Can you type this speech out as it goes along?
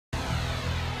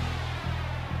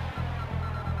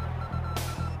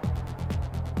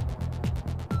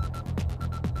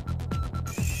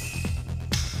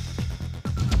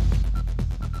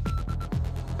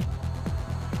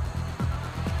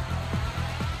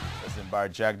Bar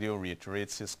Jagdeo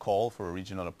reiterates his call for a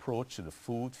regional approach to the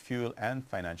food, fuel and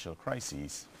financial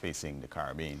crises facing the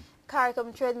Caribbean.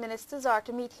 CARICOM trade ministers are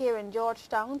to meet here in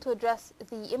Georgetown to address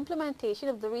the implementation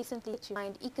of the recently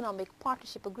signed economic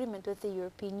partnership agreement with the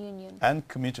European Union. And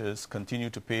commuters continue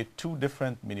to pay two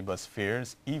different minibus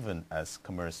fares even as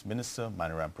Commerce Minister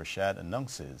Maniram Prashad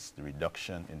announces the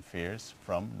reduction in fares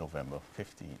from November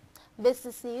 15.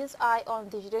 Business News, Eye on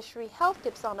the Judiciary, health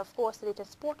tips and of course the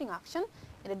latest sporting action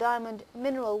in the Diamond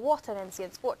Mineral Water and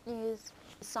NCN Sport News.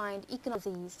 Signed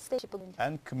economic station.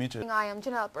 And commuters. I am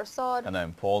Janelle Persad. And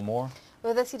I'm Paul Moore.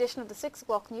 With this edition of the 6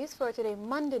 o'clock news for today,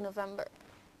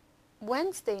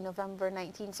 Wednesday, November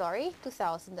 19,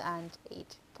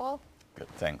 2008. Paul? Good,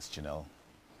 thanks, Janelle.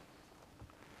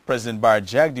 President Bar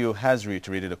Jagdeo has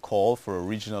reiterated a call for a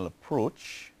regional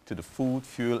approach to the food,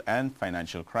 fuel and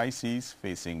financial crises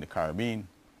facing the Caribbean.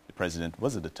 The president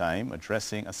was at the time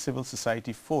addressing a civil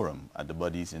society forum at the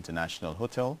Buddies International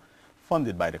Hotel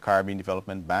funded by the Caribbean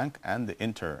Development Bank and the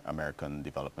Inter-American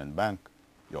Development Bank.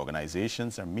 The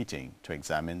organizations are meeting to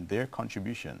examine their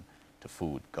contribution to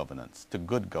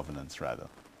good governance rather.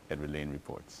 Edward Lane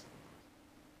reports.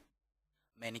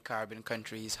 Many Caribbean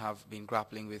countries have been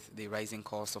grappling with the rising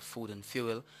cost of food and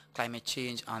fuel, climate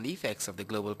change and the effects of the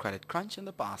global credit crunch in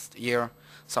the past year.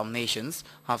 Some nations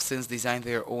have since designed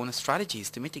their own strategies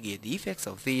to mitigate the effects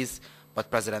of these. But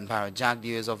President Bar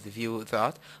Jagdeo is of the view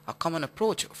that a common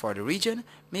approach for the region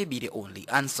may be the only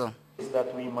answer. Is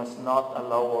that we must not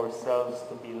allow ourselves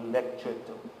to be lectured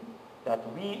to. That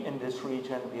we in this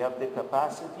region, we have the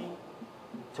capacity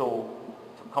to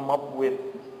come up with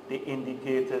the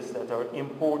indicators that are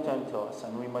important to us,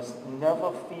 and we must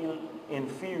never feel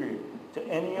inferior to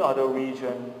any other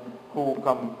region who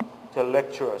come to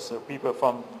lecture us, or people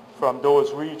from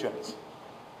those regions.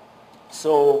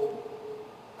 So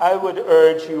I would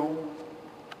urge you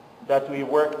that we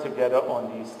work together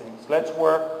on these things. Let's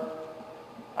work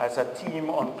as a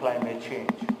team on climate change.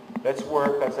 Let's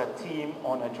work as a team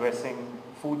on addressing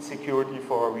food security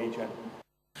for our region.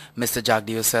 Mr.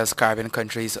 Jagdeo says Caribbean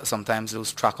countries sometimes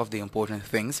lose track of the important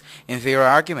things in their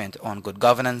argument on good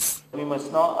governance. We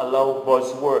must not allow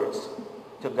buzzwords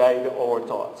to guide our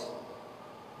thoughts.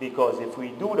 Because if we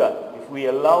do that, if we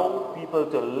allow people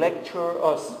to lecture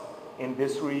us in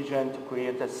this region to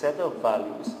create a set of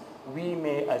values, we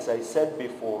may, as I said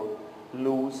before,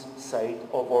 lose sight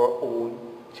of our own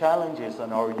challenges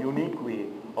and our unique way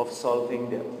of solving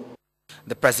them.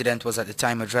 The president was at the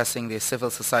time addressing the civil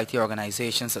society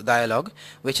organizations dialogue,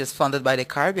 which is funded by the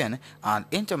Caribbean and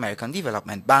Inter-American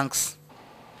Development Banks.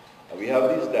 We have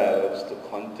these dialogues to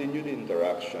continue the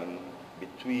interaction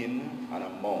between and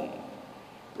among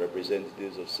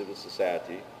representatives of civil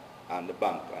society and the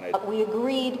bank. We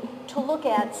agreed to look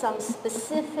at some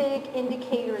specific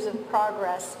indicators of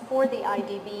progress for the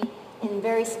IDB in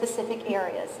very specific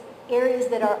areas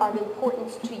that are of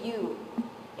importance to you,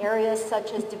 areas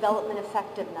such as development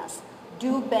effectiveness.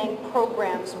 Do bank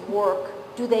programs work?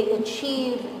 Do they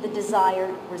achieve the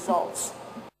desired results?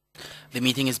 The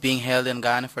meeting is being held in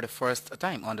Ghana for the first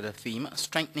time under the theme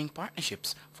Strengthening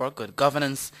Partnerships for Good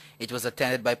Governance. It was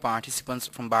attended by participants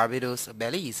from Barbados,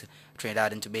 Belize,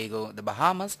 Trinidad and Tobago, the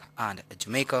Bahamas and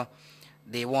Jamaica.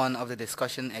 Day one of the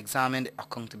discussion examined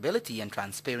accountability and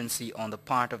transparency on the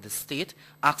part of the state,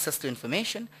 access to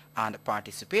information and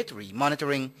participatory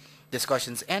monitoring.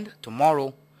 Discussions end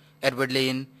tomorrow. Edward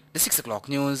Lane, the 6 o'clock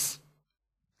news.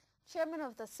 Chairman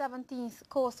of the 17th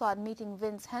COSAD meeting,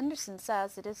 Vince Henderson,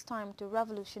 says it is time to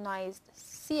revolutionize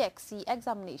CXC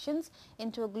examinations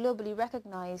into a globally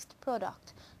recognized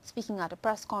product. Speaking at a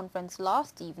press conference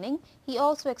last evening, he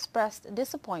also expressed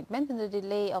disappointment in the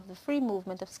delay of the free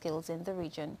movement of skills in the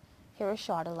region. Here is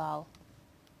Sharda Lal.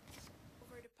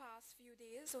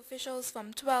 Officials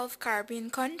from 12 Caribbean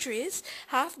countries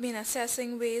have been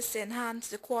assessing ways to enhance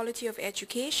the quality of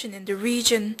education in the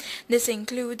region. This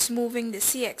includes moving the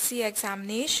CXC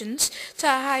examinations to a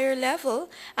higher level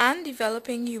and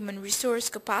developing human resource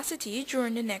capacity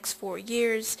during the next 4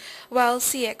 years. While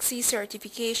CXC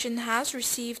certification has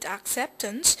received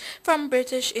acceptance from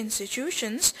British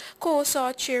institutions,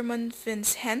 COSAD Chairman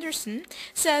Vince Henderson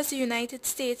says the United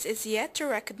States is yet to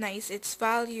recognize its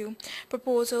value.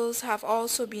 Proposals have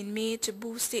also been made to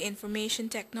boost the information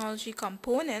technology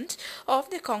component of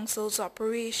the Council's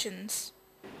operations.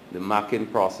 The marking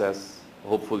process,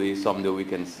 hopefully someday we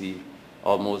can see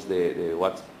almost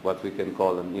what we can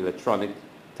call an electronic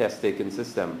test-taking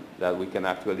system that we can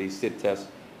actually sit test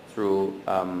through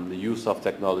the use of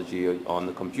technology on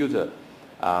the computer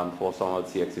for some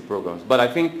of the CXC programs. But I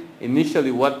think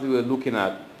initially what we were looking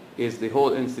at is the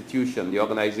whole institution, the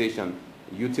organization,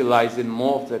 utilizing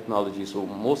more technology, so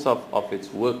most of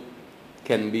its work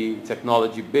can be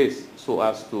technology-based so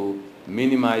as to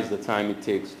minimize the time it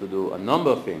takes to do a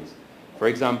number of things. For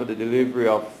example, the delivery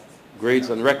of grades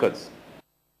and records.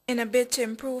 In a bid to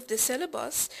improve the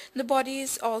syllabus, the body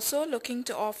is also looking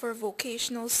to offer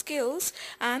vocational skills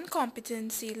and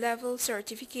competency level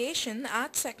certification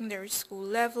at secondary school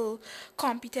level.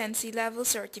 Competency level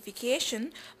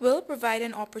certification will provide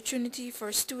an opportunity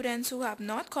for students who have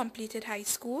not completed high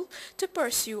school to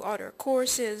pursue other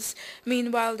courses.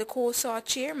 Meanwhile, the COSOT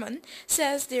chairman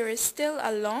says there is still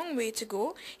a long way to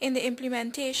go in the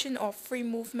implementation of free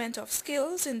movement of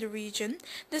skills in the region,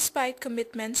 despite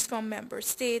commitments from member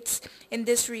states. In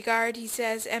this regard, he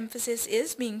says emphasis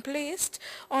is being placed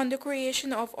on the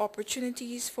creation of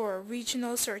opportunities for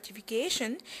regional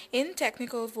certification in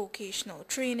technical vocational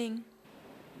training.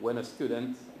 When a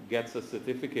student gets a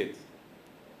certificate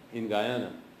in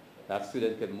Guyana, that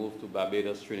student can move to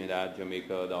Barbados, Trinidad,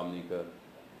 Jamaica, Dominica,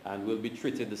 and will be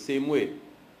treated the same way.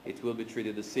 It will be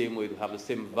treated the same way, to have the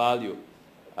same value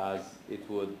as it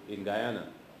would in Guyana.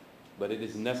 But it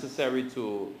is necessary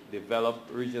to develop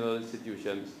regional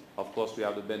institutions. Of course, we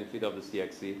have the benefit of the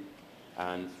CXC,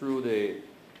 and through the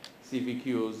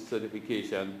CVQ's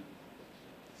certification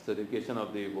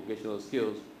of the vocational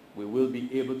skills, we will be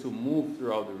able to move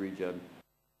throughout the region.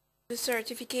 The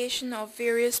certification of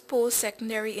various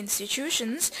post-secondary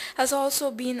institutions has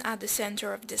also been at the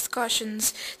center of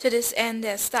discussions. To this end,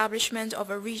 the establishment of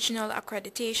a regional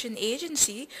accreditation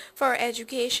agency for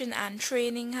education and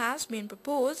training has been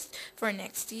proposed for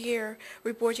next year.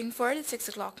 Reporting for the 6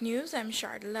 o'clock news, I'm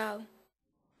Shardalal.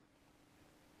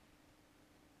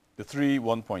 The three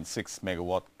 1.6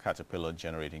 megawatt Caterpillar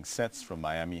generating sets from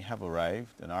Miami have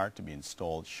arrived and are to be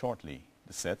installed shortly.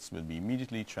 The sets will be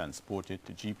immediately transported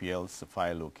to GPL's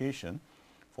Sophia location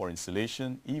for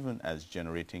installation, even as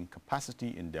generating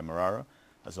capacity in Demerara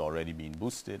has already been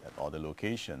boosted at other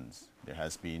locations. There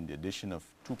has been the addition of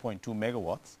 2.2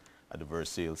 megawatts at the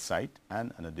Versailles site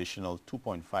and an additional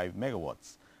 2.5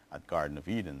 megawatts at Garden of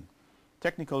Eden.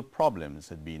 Technical problems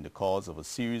had been the cause of a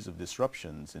series of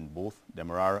disruptions in both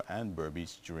Demerara and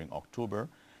Berbice during October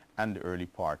and the early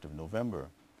part of November.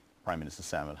 Prime Minister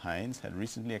Samuel Hines had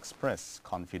recently expressed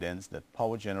confidence that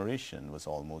power generation was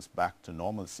almost back to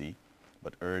normalcy,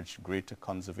 but urged greater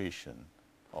conservation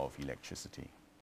of electricity.